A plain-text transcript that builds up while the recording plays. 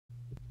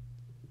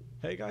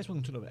Hey guys,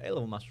 welcome to another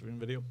A-level maths revision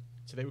video.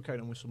 Today we're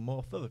carrying on with some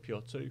more Further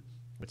Pure 2.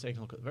 We're taking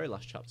a look at the very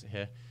last chapter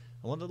here,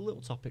 and one of the little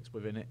topics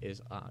within it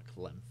is arc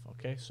length.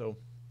 Okay, so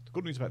the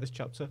good news about this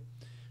chapter,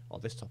 or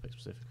this topic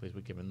specifically, is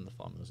we're given the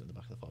formulas in the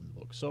back of the formula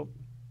book. So,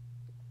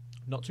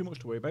 not too much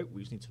to worry about,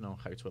 we just need to know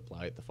how to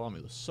apply the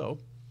formulas. So,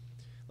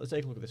 let's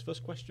take a look at this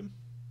first question,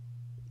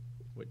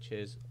 which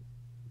is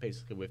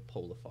basically with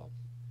polar form.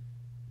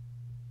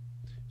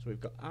 So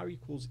we've got r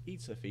equals e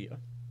to the theta.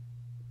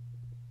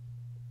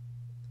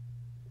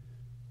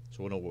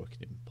 So we're not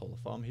working in polar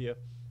form here.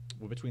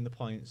 We're between the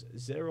points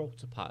 0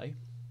 to pi.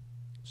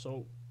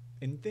 So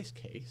in this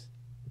case,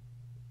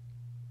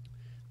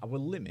 our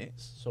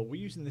limits, so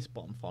we're using this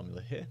bottom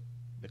formula here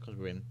because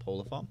we're in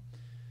polar form.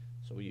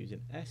 So we're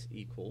using s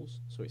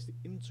equals, so it's the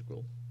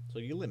integral. So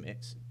your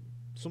limits,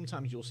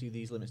 sometimes you'll see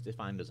these limits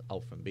defined as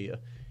alpha and beta.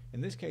 In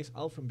this case,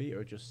 alpha and beta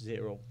are just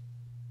 0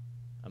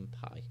 and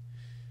pi,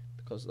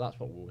 because that's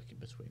what we're working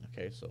between.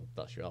 Okay, so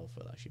that's your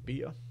alpha, that's your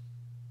beta.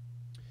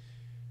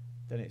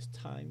 Then it's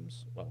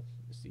times, well,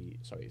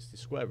 it's the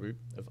square root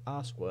of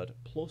r squared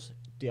plus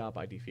dr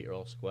by d theta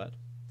all squared.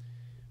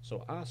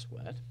 So r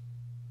squared,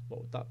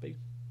 what would that be?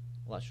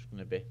 Well, that's just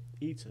going to be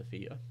e to the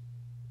theta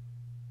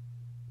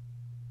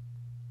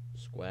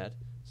squared,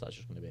 so that's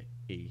just going to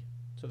be e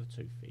to the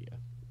 2 theta.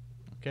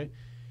 Okay,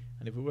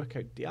 and if we work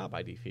out dr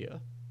by d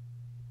theta,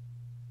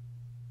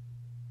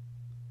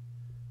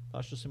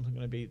 that's just simply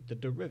going to be the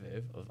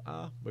derivative of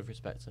r with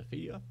respect to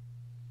theta.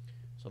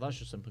 So that's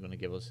just simply going to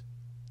give us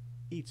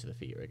e to the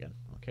theta again.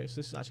 Okay, so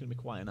this is actually going to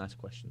be quite a nice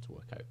question to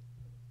work out.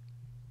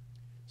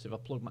 So if I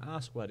plug my r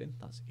squared in,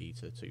 that's e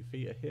to the 2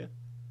 theta here.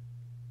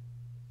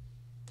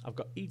 I've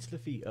got e to the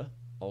theta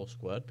all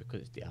squared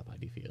because it's dr by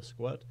d theta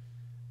squared.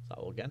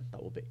 So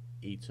that will be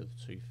e to the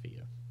 2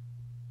 theta.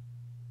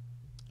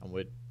 And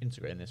we're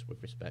integrating this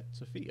with respect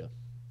to theta.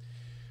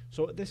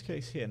 So in this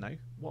case here now,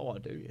 what I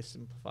want to do is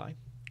simplify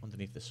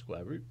underneath the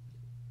square root.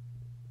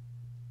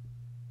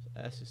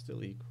 So s is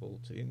still equal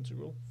to the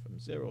integral from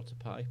 0 to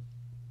pi.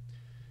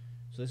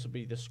 So this will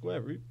be the square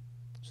root,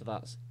 so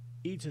that's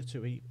e to the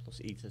 2e plus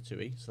e to the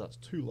 2e, so that's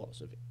two lots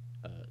of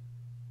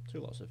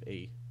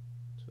e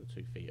to the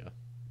 2 theta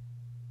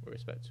with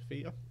respect to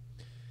theta.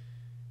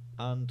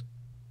 And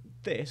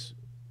this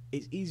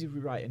is easy if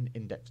we write in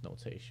index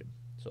notation,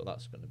 so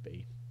that's going to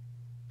be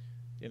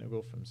the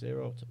integral from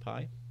 0 to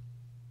pi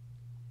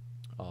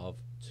of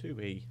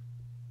 2e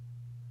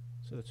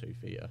to the 2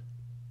 theta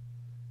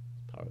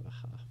power of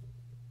a half.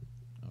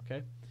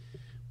 Okay,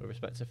 with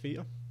respect to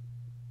theta.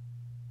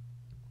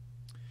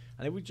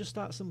 And if we just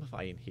start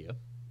simplifying here,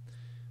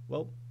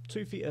 well,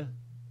 2 theta,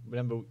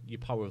 remember your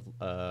power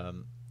of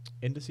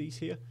indices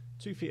here,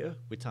 2 theta,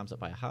 we times that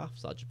by a half,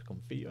 so that just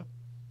becomes theta.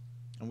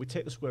 And we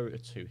take the square root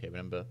of 2 here,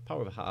 remember,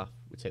 power of a half,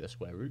 we take the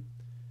square root.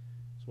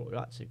 So what we've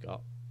actually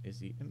got is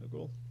the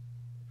integral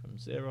from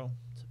 0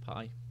 to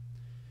pi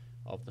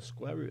of the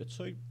square root of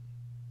 2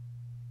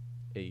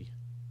 e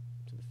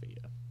to the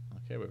theta,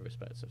 okay, with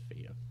respect to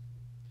theta.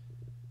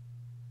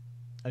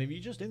 And if you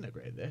just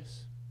integrate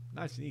this,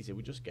 nice and easy,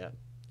 we just get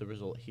the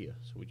result here.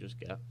 So we just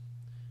get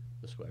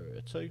the square root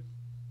of 2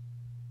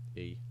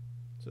 e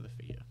to the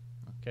theta.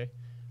 Okay,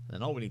 and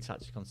then all we need to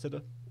actually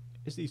consider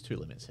is these two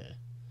limits here,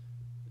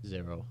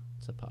 0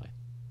 to pi.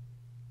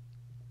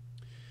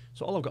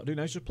 So all I've got to do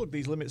now is just plug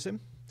these limits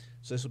in.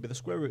 So this will be the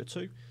square root of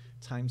 2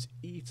 times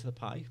e to the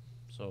pi.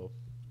 So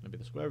it's going to be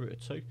the square root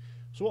of 2.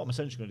 So what I'm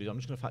essentially going to do is I'm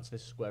just going to factor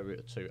this square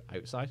root of 2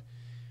 outside.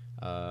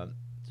 So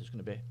it's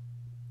going to be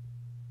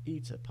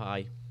e to the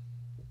pi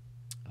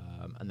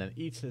and then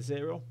e to the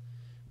 0.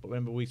 But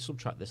remember, we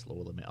subtract this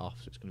lower limit off,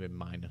 so it's going to be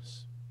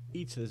minus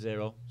e to the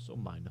 0, so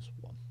minus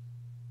 1.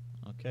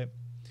 Okay,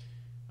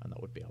 and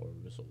that would be our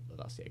result.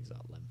 That's the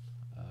exact length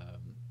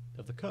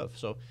of the curve.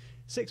 So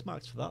 6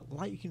 marks for that.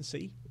 Like you can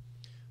see,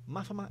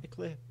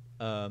 mathematically,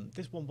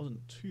 this one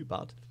wasn't too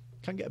bad.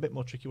 Can get a bit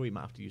more tricky where you might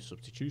have to use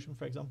substitution,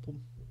 for example.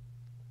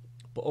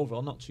 But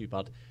overall, not too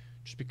bad.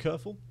 Just be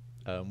careful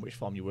which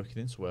form you're working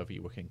in, so whether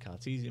you're working in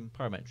Cartesian,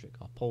 parametric,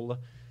 or polar,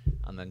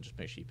 and then just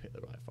make sure you pick the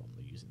right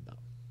formula using that.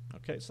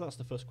 Okay, so that's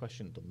the first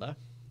question done there.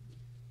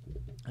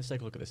 Let's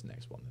take a look at this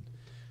next one then.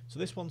 So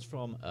this one's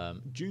from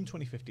June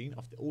 2015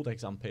 off the old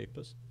exam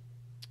papers.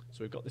 So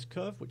we've got this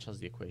curve which has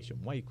the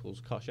equation y equals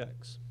cos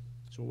x.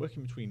 So we're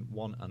working between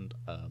 1 and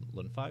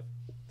ln 5.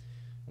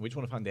 And we just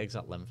want to find the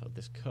exact length of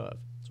this curve.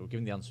 So we're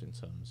given the answer in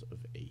terms of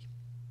e.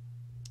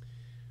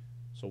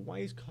 So y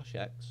is cos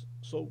x.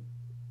 So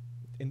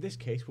in this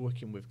case we're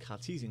working with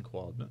Cartesian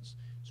coordinates.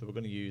 So we're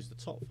going to use the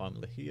top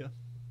formula here,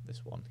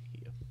 this one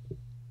here.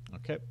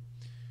 Okay.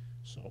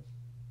 So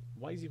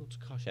y is equal to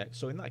cos x.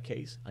 So in that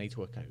case, I need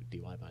to work out dy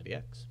by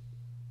dx.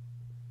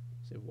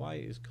 So y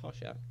is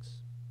cos x.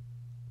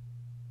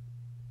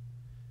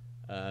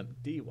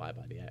 Dy by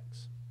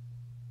dx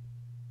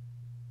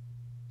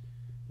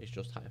is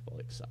just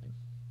hyperbolic sine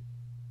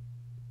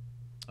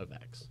of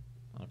x.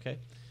 Okay,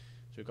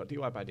 so we've got dy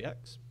by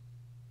dx.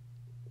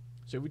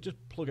 So if we just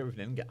plug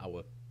everything in and get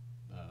our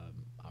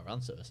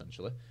answer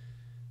essentially.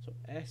 So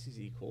s is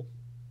equal.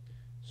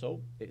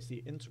 So it's the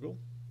integral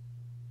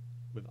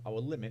with our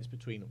limits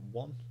between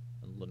 1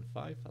 and ln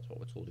 5, that's what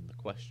we're told in the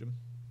question,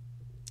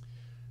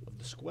 of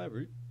the square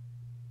root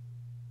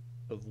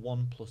of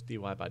 1 plus dy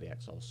by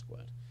dx all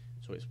squared.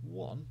 So it's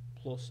 1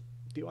 plus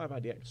dy by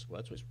dx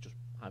squared, so it's just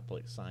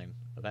hyperbolic sine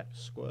of x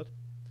squared.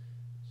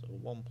 So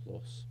 1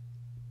 plus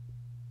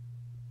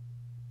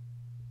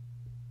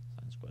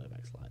sine squared of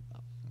x like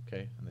that.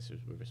 Okay, and this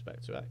is with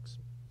respect to x.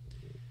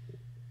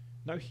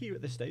 Now here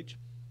at this stage,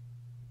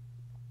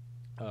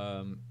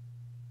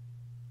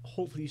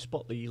 hopefully you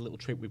spot the little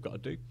trick we've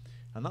got to do,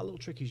 and that little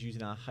trick is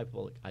using our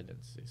hyperbolic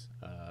identities.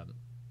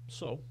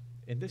 So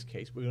in this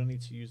case, we're going to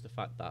need to use the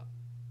fact that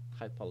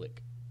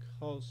hyperbolic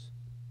cos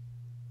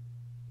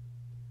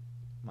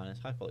minus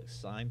hyperbolic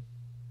sine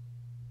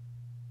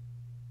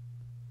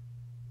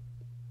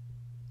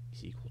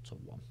is equal to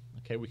 1.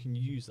 Okay, we can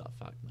use that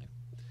fact now,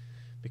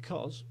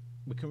 because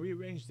we can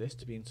rearrange this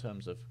to be in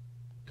terms of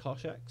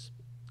cos x.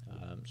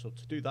 So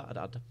to do that, I'd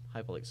add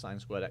hyperbolic sine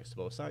squared x to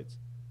both sides.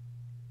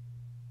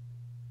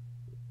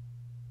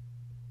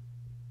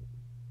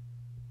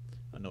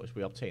 And notice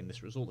we obtain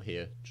this result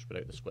here just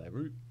without the square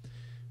root.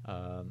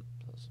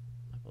 Plus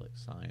hyperbolic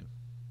sine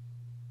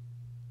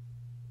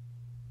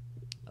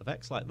of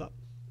x like that.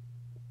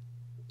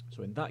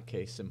 So in that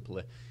case,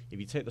 simply, if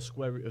you take the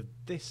square root of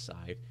this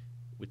side,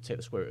 we'd take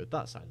the square root of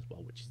that side as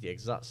well, which is the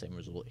exact same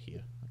result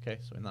here. Okay,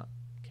 so in that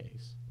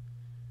case,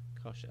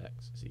 cos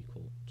x is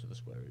equal to the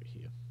square root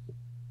here.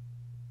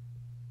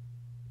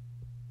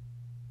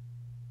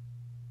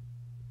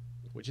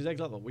 Which is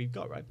exactly what we've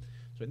got, right?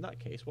 So in that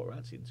case, what we're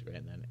actually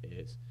integrating then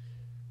is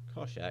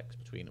cos x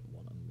between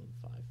 1 and ln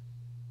 5.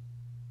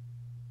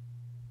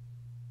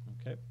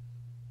 Okay.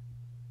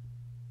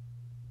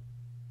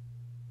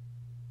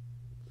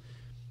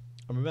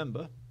 And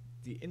remember,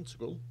 the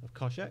integral of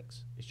cos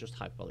x is just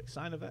hyperbolic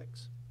sine of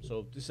x.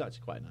 So this is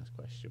actually quite a nice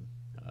question.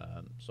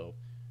 So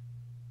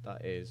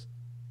that is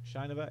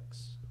sine of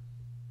x.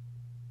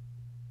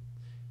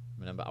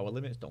 Remember, our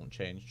limits don't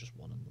change, just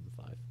 1 and ln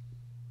 5.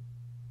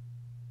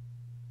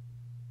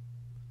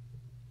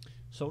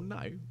 So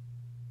now,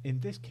 in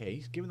this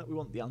case, given that we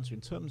want the answer in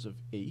terms of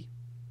e,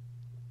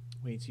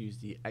 we need to use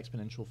the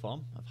exponential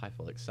form of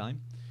hyperbolic sine.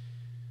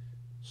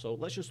 So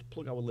let's just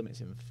plug our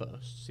limits in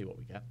first, see what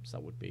we get. So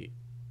that would be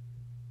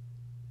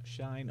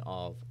sine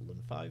of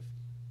ln 5.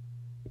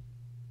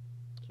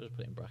 So just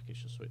put it in brackets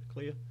just so it's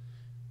clear.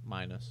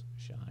 Minus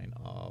sine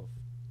of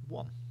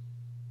 1.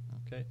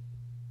 Okay.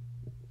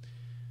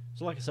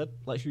 So like I said,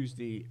 let's use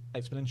the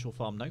exponential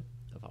form now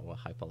of our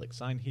hyperbolic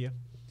sine here.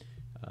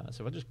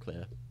 So if I just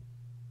clear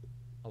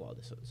a lot of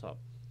this at the top,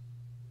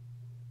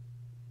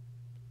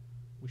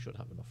 we should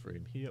have enough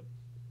room here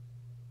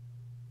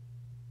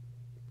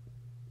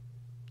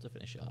to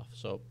finish it off.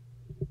 So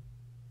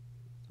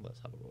let's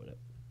have a go at it.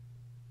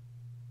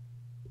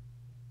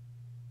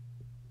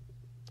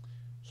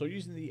 So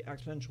using the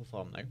exponential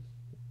form now,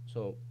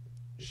 so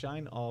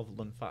sine of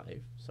ln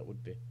 5, so that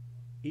would be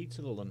e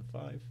to the ln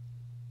 5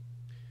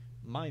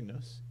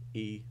 minus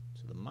e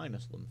to the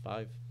minus ln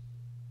 5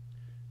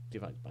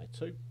 divided by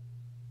 2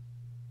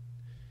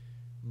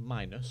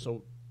 minus,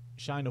 so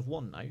sine of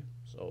 1 now,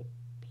 so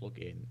plug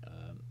in,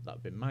 that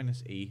would be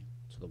minus e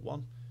to the 1,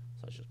 so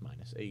that's just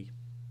minus e,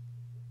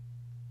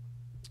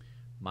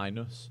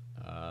 minus,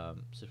 so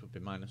this would be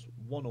minus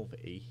 1 over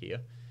e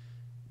here,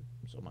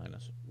 so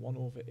minus 1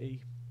 over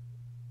e,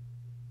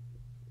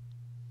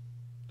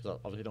 because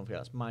obviously don't forget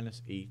that's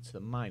minus e to the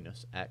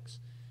minus x,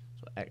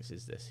 so x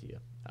is this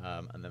here,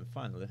 and then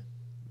finally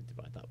we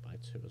divide that by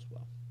 2 as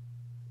well.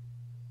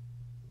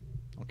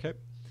 Okay.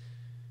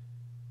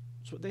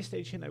 So at this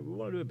stage here now, we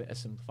want to do a bit of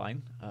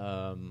simplifying,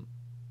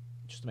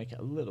 just to make it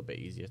a little bit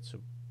easier to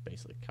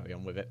basically carry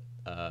on with it,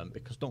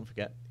 because don't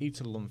forget, e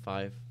to the ln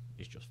 5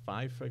 is just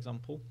 5, for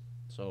example,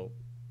 so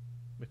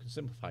we can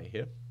simplify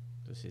here.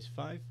 This is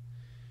 5.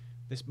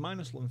 This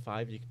minus ln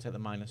 5, you can take the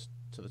minus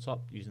to the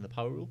top using the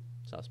power rule,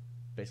 so that's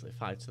basically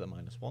 5 to the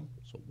minus 1,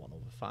 so 1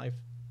 over 5,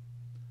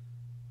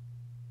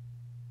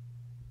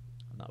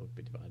 and that would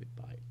be divided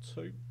by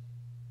 2.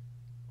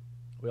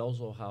 We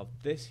also have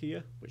this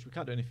here, which we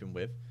can't do anything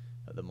with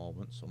at the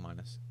moment, so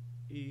minus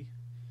e,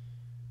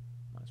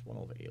 minus 1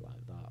 over e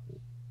like that,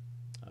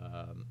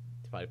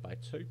 divided by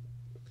 2.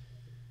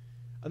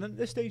 And then at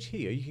this stage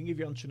here, you can give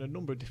your answer in a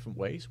number of different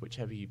ways,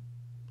 whichever you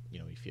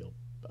feel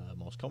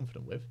most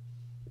confident with.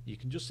 You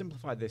can just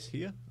simplify this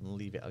here and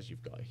leave it as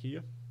you've got it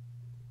here.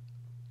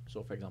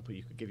 So for example,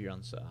 you could give your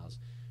answer as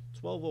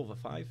 12 over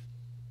 5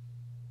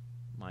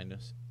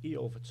 minus e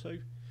over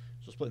 2.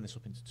 So splitting this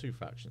up into two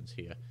fractions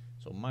here,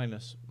 so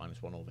minus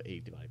 1 over e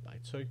divided by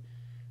 2.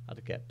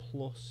 I'd get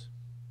plus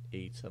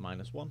e to the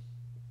minus 1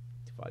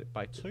 divided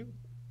by 2.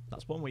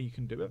 That's one way you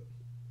can do it.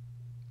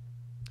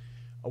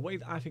 A way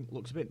that I think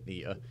looks a bit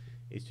neater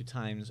is to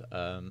times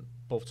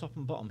both top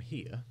and bottom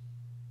here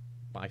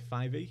by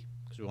 5e,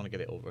 because we want to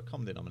get it over a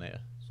common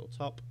denominator. So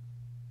top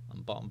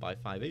and bottom by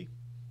 5e.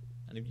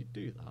 And if you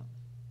do that,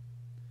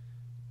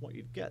 what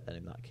you'd get then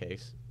in that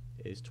case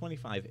is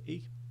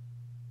 25e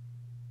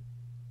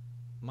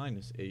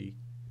minus e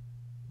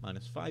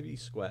minus 5e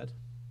squared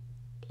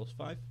plus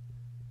 5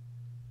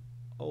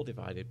 all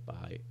divided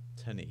by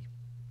 10e.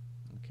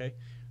 Okay,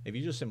 if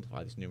you just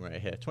simplify this numerator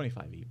here,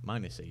 25e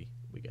minus e,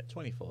 we get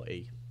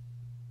 24e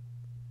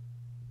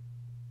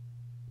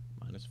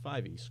minus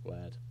 5e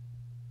squared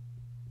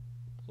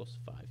plus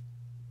 5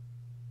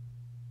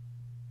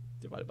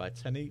 divided by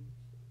 10e,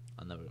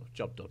 and there we go,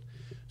 job done.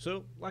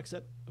 So, like I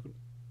said,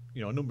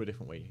 you know, a number of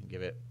different ways you can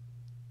give it.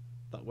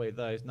 That way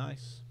there is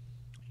nice.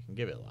 You can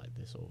give it like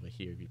this over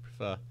here if you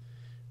prefer.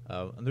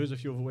 And there's a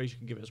few other ways you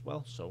can give it as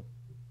well, so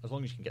as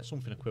long as you can get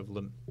something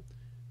equivalent,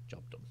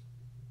 job done.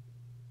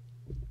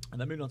 And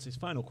then moving on to this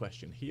final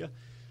question here.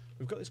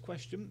 We've got this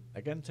question,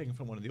 again taken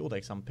from one of the old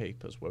exam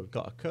papers, where we've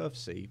got a curve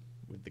C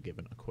with the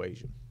given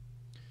equation.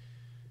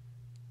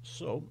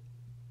 So,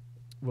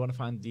 we want to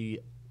find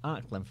the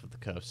arc length of the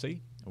curve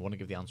C, and we want to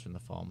give the answer in the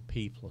form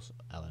P plus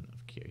ln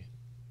of Q.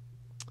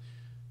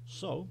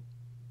 So,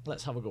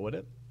 let's have a go with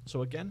it.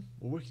 So again,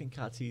 we're working in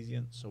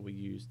Cartesian, so we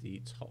use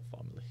the top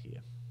formula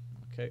here.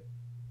 Okay.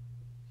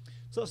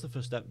 So that's the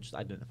first step, just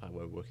identify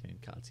where we're working in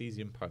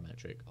Cartesian,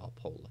 parametric, or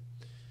polar.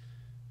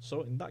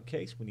 So in that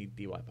case, we need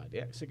dy by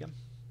dx again.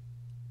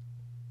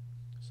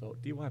 So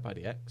dy by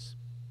dx,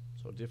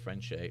 so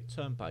differentiate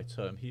term by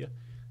term here.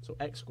 So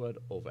x squared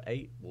over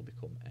 8 will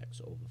become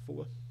x over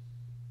 4.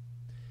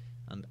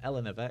 And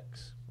ln of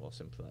x, well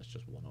simply that's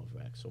just 1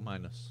 over x, so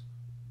minus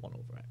 1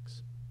 over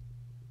x.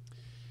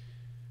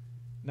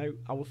 Now,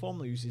 our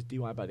formula uses dy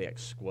by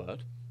dx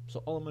squared, so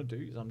all I'm going to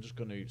do is I'm just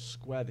going to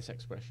square this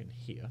expression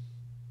here.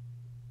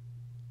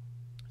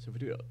 So if we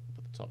do it up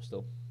at the top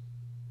still,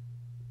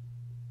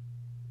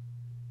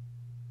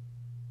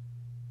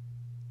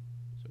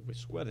 so if we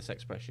square this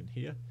expression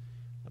here,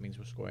 that means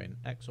we're squaring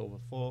x over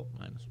 4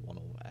 minus 1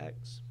 over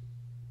x,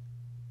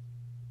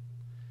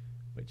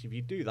 which if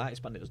you do that,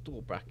 expand it as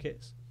double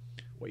brackets,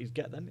 what you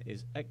get then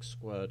is x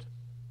squared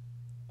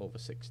over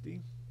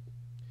 16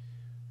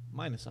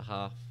 minus a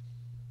half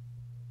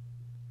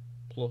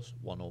plus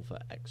 1 over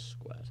x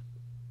squared.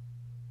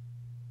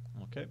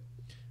 Okay,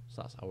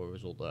 so that's our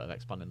result there of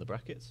expanding the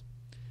brackets.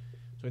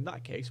 So in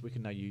that case, we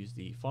can now use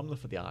the formula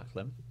for the arc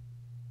length.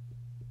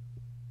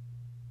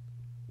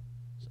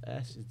 So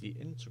S is the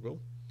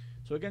integral.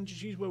 So again,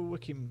 just use where we're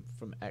working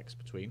from x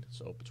between,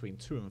 so between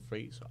 2 and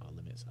 3, so our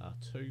limits are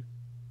 2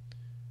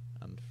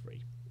 and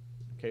 3.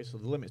 Okay, so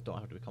the limits don't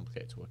have to be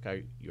complicated to work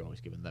out, you're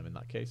always given them in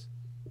that case.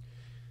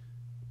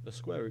 The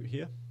square root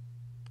here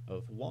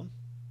of 1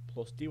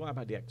 plus dy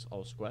by dx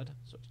all squared,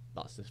 so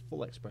that's this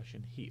full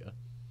expression here.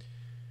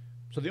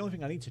 So the only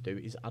thing I need to do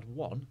is add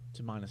 1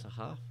 to minus a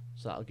half,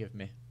 so that'll give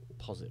me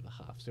positive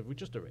a half. So if we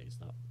just erase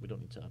that, we don't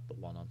need to put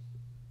 1 on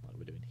like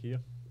we're doing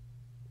here.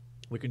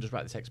 We can just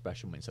write this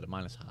expression instead of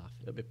minus a half,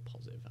 it'll be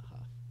positive a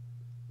half.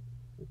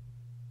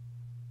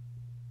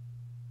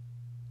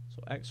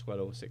 So x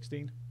squared over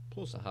 16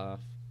 plus a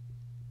half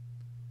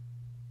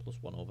plus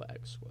 1 over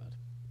x squared.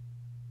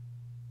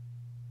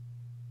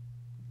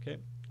 Okay,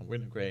 and we're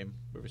integrating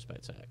with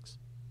respect to x.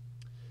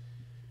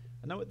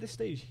 And now at this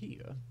stage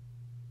here,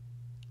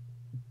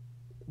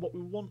 what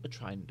we want to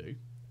try and do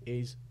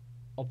is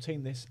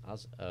obtain this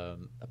as a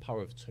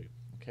power of 2.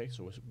 Okay,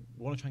 so we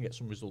want to try and get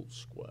some results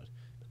squared.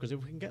 Because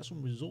if we can get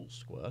some results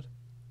squared,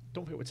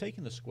 don't forget we're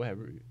taking the square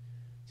root.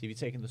 So if you're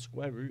taking the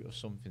square root of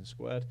something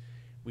squared,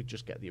 we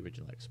just get the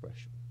original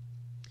expression.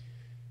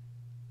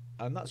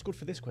 And that's good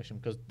for this question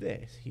because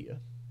this here,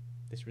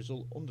 this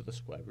result under the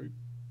square root,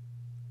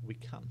 we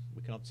can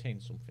obtain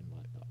something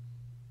like that.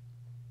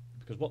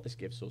 Because what this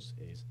gives us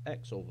is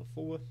x over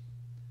 4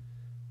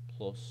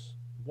 plus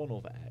 1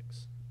 over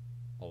x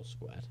all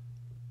squared,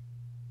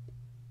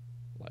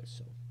 like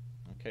so.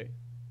 Okay,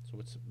 so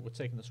we're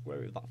taking the square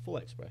root of that full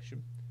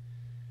expression.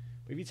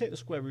 But if you take the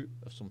square root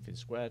of something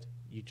squared,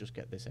 you just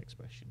get this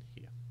expression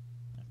here.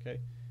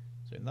 Okay,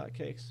 so in that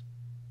case,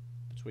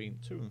 between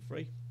 2 and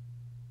 3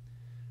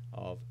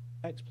 of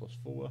x plus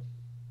 4,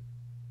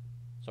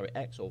 sorry,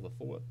 x over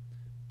 4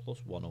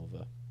 plus 1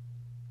 over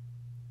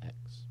x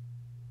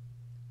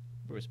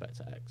with respect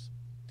to x.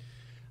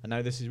 And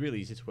now this is really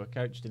easy to work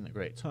out, just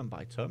integrate term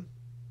by term.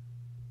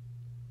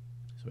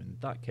 So in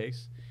that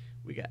case,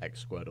 we get x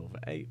squared over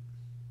 8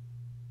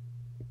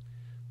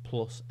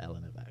 plus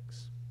ln of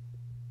x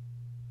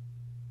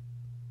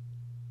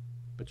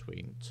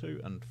between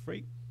 2 and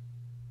 3.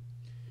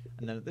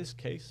 And then at this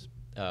case,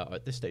 or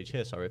at this stage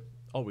here, sorry,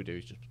 all we do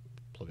is just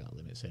plug our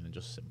limits in and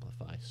just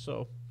simplify.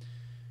 So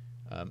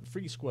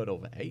 3 squared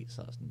over 8,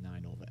 so that's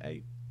 9 over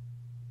 8,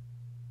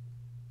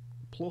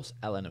 plus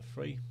ln of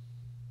 3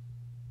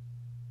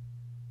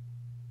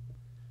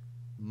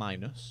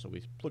 minus, so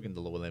we plug in the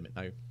lower limit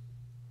now,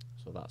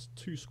 so that's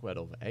 2 squared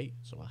over 8,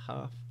 so a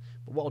half.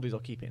 But what I'll do is I'll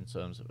keep it in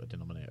terms of a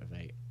denominator of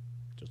 8,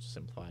 just to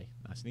simplify,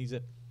 nice and easy.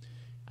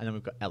 And then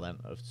we've got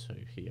ln of 2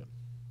 here.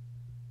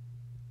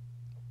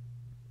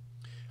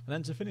 And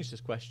then to finish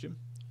this question,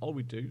 all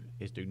we do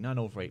is do 9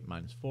 over 8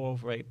 minus 4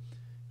 over 8,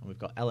 and we've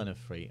got ln of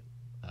 3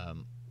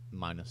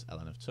 minus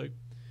ln of 2.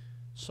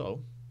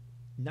 So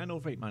 9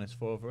 over 8 minus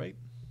 4 over 8.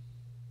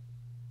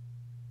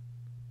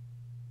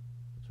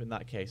 So in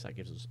that case, that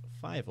gives us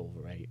 5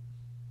 over 8.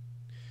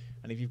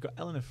 And if you've got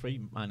ln of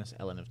 3 minus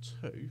ln of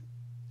 2,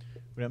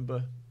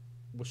 Remember,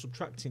 we're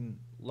subtracting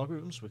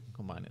logarithms, so we can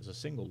combine it as a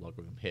single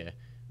logarithm here,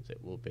 so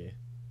it will be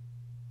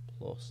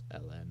plus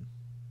ln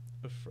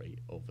of 3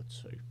 over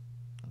 2.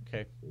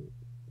 Okay,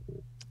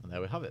 and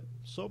there we have it.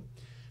 So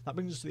that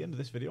brings us to the end of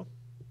this video.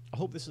 I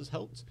hope this has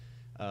helped.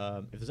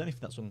 If there's anything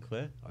that's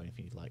unclear or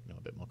anything you'd like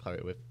a bit more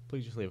clarity with,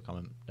 please just leave a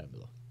comment down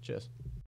below. Cheers.